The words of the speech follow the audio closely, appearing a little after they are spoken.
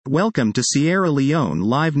Welcome to Sierra Leone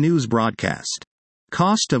live news broadcast.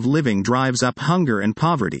 Cost of living drives up hunger and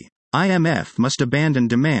poverty. IMF must abandon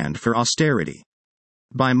demand for austerity.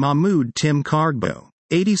 By Mahmud Tim Kargbo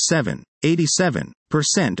Eighty-Seven.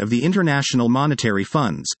 87% of the International Monetary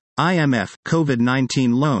Fund's IMF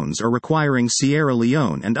COVID-19 loans are requiring Sierra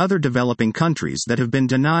Leone and other developing countries that have been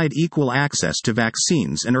denied equal access to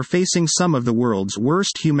vaccines and are facing some of the world's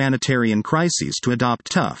worst humanitarian crises to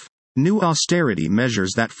adopt tough, new austerity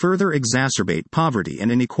measures that further exacerbate poverty and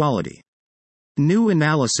inequality. New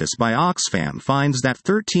analysis by Oxfam finds that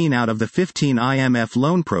 13 out of the 15 IMF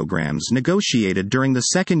loan programs negotiated during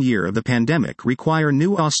the second year of the pandemic require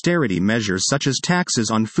new austerity measures such as taxes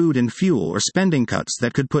on food and fuel or spending cuts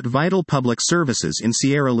that could put vital public services in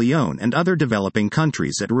Sierra Leone and other developing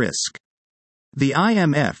countries at risk. The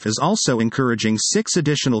IMF is also encouraging 6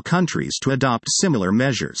 additional countries to adopt similar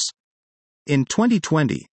measures. In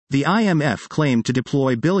 2020, the IMF claimed to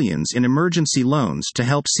deploy billions in emergency loans to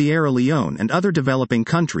help Sierra Leone and other developing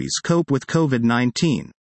countries cope with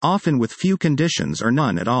COVID-19, often with few conditions or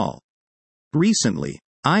none at all. Recently,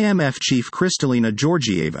 IMF chief Kristalina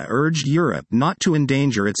Georgieva urged Europe not to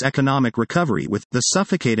endanger its economic recovery with the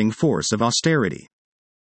suffocating force of austerity.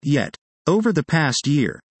 Yet, over the past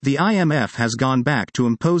year, the IMF has gone back to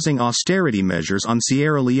imposing austerity measures on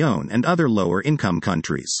Sierra Leone and other lower-income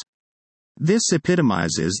countries. This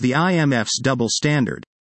epitomizes the IMF's double standard.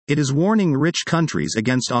 It is warning rich countries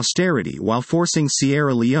against austerity while forcing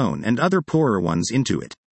Sierra Leone and other poorer ones into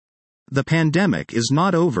it. The pandemic is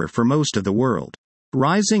not over for most of the world.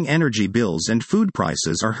 Rising energy bills and food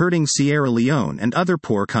prices are hurting Sierra Leone and other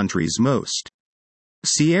poor countries most.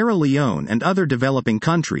 Sierra Leone and other developing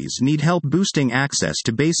countries need help boosting access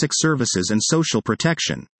to basic services and social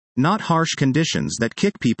protection, not harsh conditions that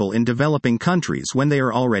kick people in developing countries when they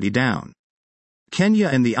are already down. Kenya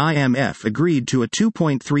and the IMF agreed to a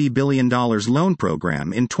 $2.3 billion loan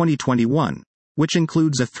program in 2021, which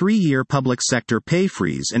includes a 3-year public sector pay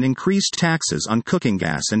freeze and increased taxes on cooking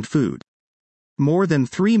gas and food. More than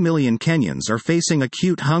 3 million Kenyans are facing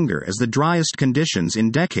acute hunger as the driest conditions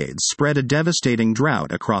in decades spread a devastating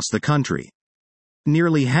drought across the country.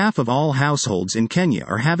 Nearly half of all households in Kenya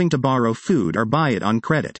are having to borrow food or buy it on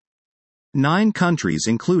credit. 9 countries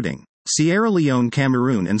including Sierra Leone,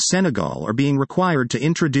 Cameroon and Senegal are being required to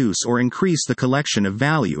introduce or increase the collection of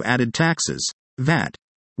value-added taxes, VAT,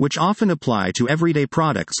 which often apply to everyday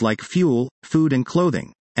products like fuel, food and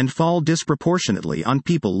clothing, and fall disproportionately on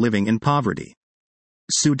people living in poverty.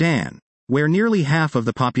 Sudan, where nearly half of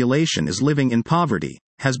the population is living in poverty,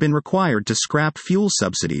 has been required to scrap fuel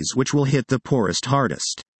subsidies which will hit the poorest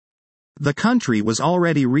hardest. The country was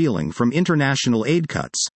already reeling from international aid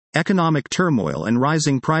cuts, economic turmoil and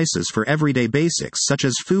rising prices for everyday basics such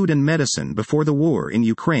as food and medicine before the war in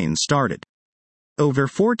Ukraine started. Over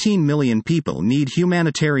 14 million people need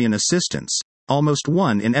humanitarian assistance, almost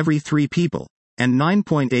 1 in every 3 people, and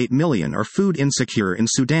 9.8 million are food insecure in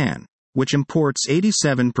Sudan, which imports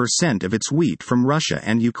 87% of its wheat from Russia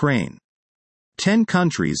and Ukraine. 10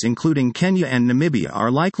 countries including Kenya and Namibia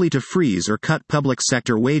are likely to freeze or cut public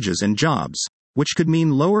sector wages and jobs, which could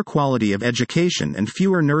mean lower quality of education and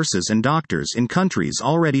fewer nurses and doctors in countries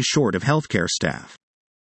already short of healthcare staff.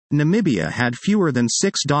 Namibia had fewer than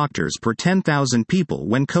 6 doctors per 10,000 people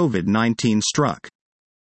when COVID-19 struck.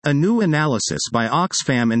 A new analysis by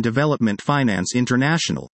Oxfam and Development Finance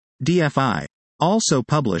International, DFI, also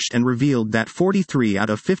published and revealed that 43 out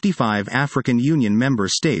of 55 African Union member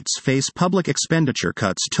states face public expenditure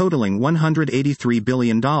cuts totaling $183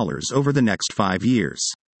 billion over the next 5 years.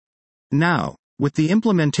 Now, with the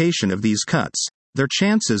implementation of these cuts, their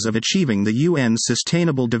chances of achieving the UN's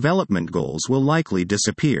Sustainable Development Goals will likely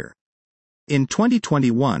disappear. In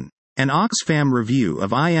 2021, an Oxfam review of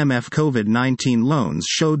IMF COVID-19 loans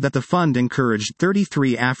showed that the fund encouraged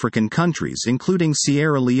 33 African countries including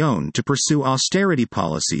Sierra Leone to pursue austerity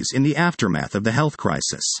policies in the aftermath of the health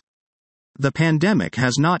crisis. The pandemic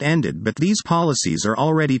has not ended, but these policies are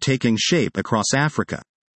already taking shape across Africa.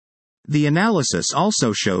 The analysis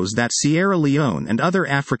also shows that Sierra Leone and other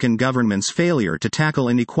African governments' failure to tackle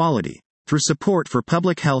inequality, through support for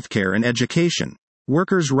public health care and education,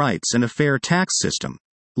 workers' rights and a fair tax system,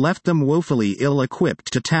 left them woefully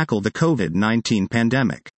ill-equipped to tackle the COVID-19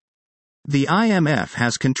 pandemic. The IMF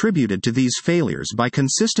has contributed to these failures by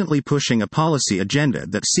consistently pushing a policy agenda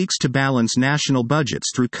that seeks to balance national budgets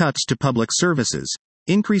through cuts to public services,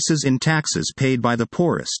 increases in taxes paid by the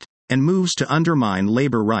poorest, and moves to undermine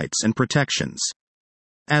labor rights and protections.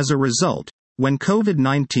 As a result, when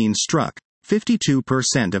COVID-19 struck,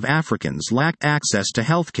 52% of Africans lacked access to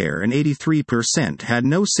healthcare and 83% had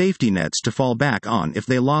no safety nets to fall back on if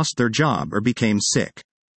they lost their job or became sick.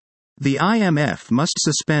 The IMF must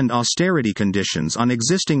suspend austerity conditions on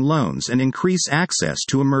existing loans and increase access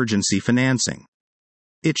to emergency financing.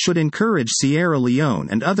 It should encourage Sierra Leone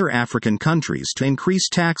and other African countries to increase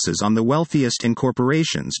taxes on the wealthiest in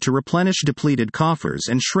corporations to replenish depleted coffers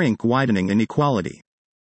and shrink widening inequality.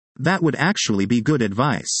 That would actually be good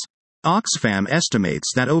advice. Oxfam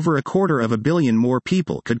estimates that over 250 million more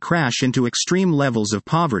people could crash into extreme levels of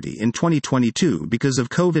poverty in 2022 because of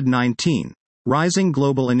COVID-19, rising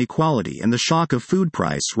global inequality, and the shock of food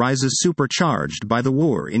price rises supercharged by the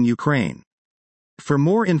war in Ukraine. For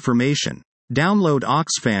more information, download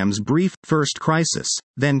Oxfam's brief, First Crisis,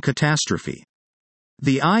 Then Catastrophe.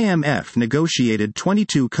 The IMF negotiated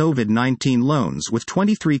 22 COVID-19 loans with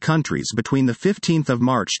 23 countries between the 15th of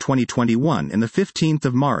March 2021 and the 15th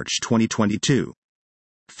of March 2022.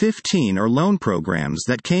 15 are loan programs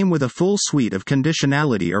that came with a full suite of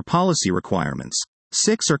conditionality or policy requirements.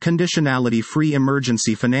 6 are conditionality-free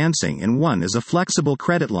emergency financing, and 1 is a flexible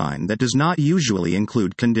credit line that does not usually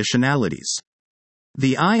include conditionalities.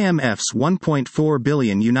 The IMF's $1.4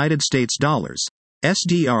 billion United States dollars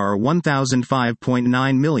 (SDR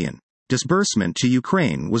 1005.9 million) disbursement to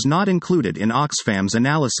Ukraine was not included in Oxfam's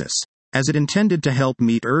analysis, as it intended to help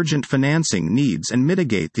meet urgent financing needs and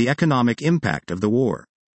mitigate the economic impact of the war.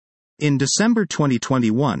 In December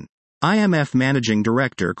 2021, IMF Managing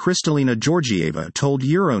Director Kristalina Georgieva told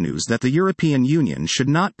Euronews that the European Union should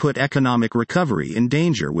not put economic recovery in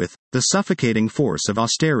danger with the suffocating force of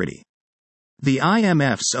austerity. The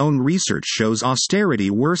IMF's own research shows austerity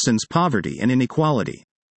worsens poverty and inequality.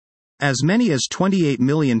 As many as 28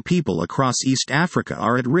 million people across East Africa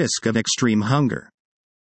are at risk of extreme hunger.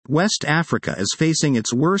 West Africa is facing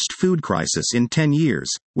its worst food crisis in 10 years,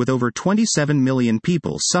 with over 27 million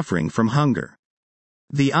people suffering from hunger.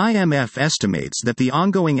 The IMF estimates that the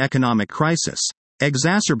ongoing economic crisis,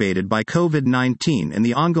 exacerbated by COVID-19 and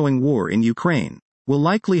the ongoing war in Ukraine, will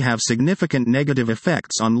likely have significant negative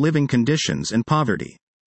effects on living conditions and poverty.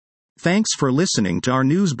 Thanks for listening to our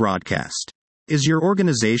news broadcast. Is your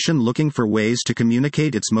organization looking for ways to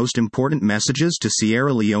communicate its most important messages to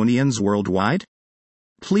Sierra Leoneans worldwide?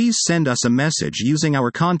 Please send us a message using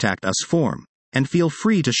our Contact Us form, and feel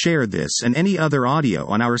free to share this and any other audio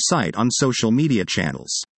on our site on social media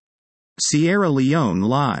channels. Sierra Leone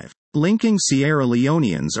Live, linking Sierra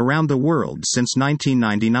Leoneans around the world since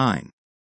 1999.